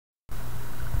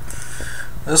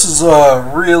This is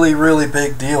a really, really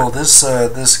big deal. This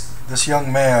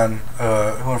young man,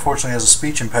 who unfortunately has a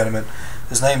speech impediment,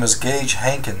 his name is Gage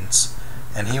Hankins,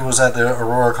 and he was at the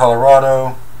Aurora,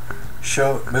 Colorado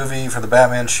movie for the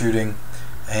Batman shooting.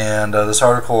 And this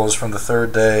article is from the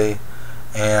third day.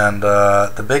 And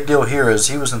the big deal here is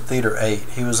he was in Theater 8.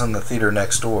 He was in the theater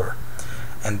next door.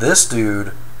 And this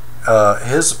dude,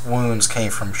 his wounds came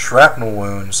from shrapnel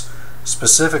wounds.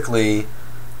 Specifically,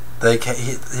 he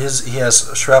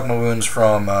has shrapnel wounds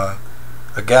from a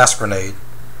gas grenade.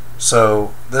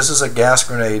 So this is a gas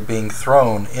grenade being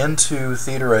thrown into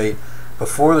Theater 8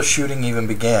 before the shooting even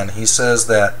began. He says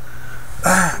that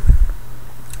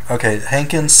okay,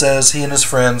 Hankins says he and his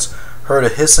friends heard a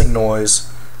hissing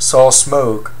noise, saw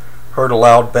smoke, heard a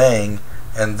loud bang,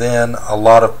 and then a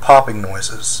lot of popping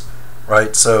noises.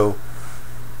 Right? So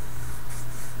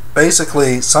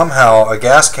basically, somehow a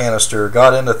gas canister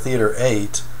got into Theater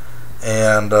 8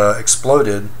 and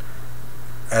exploded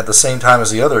at the same time as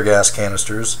the other gas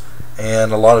canisters,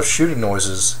 and a lot of shooting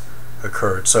noises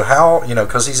occurred. So how,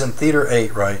 because he's in Theater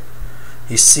 8, right?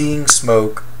 He's seeing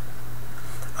smoke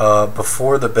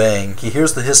before the bang. He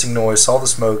hears the hissing noise, saw the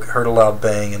smoke, heard a loud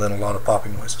bang, and then a lot of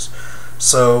popping noises.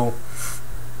 So,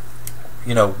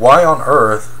 why on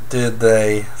earth did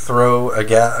they throw a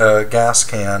gas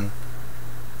can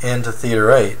into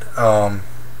Theater 8?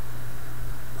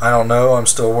 I don't know. I'm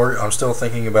still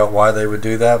thinking about why they would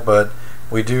do that, but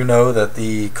we do know that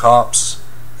the cops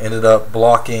ended up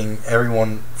blocking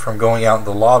everyone from going out in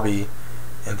the lobby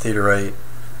in Theater 8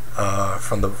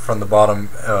 from the bottom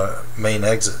main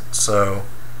exit. So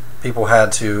people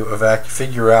had to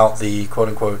figure out the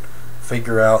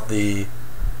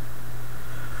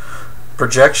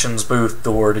projections booth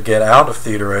door to get out of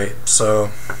Theater 8.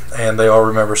 So, and they all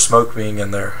remember smoke being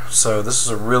in there. So this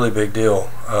is a really big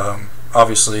deal.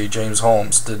 Obviously, James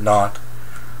Holmes did not,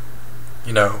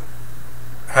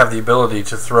 have the ability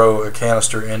to throw a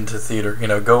canister into theater.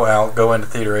 Go into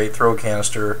Theater 8, throw a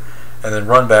canister, and then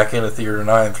run back into Theater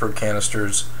 9 and throw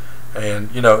canisters.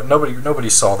 And nobody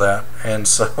saw that. And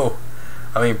so,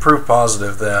 proof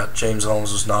positive that James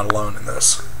Holmes was not alone in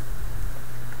this.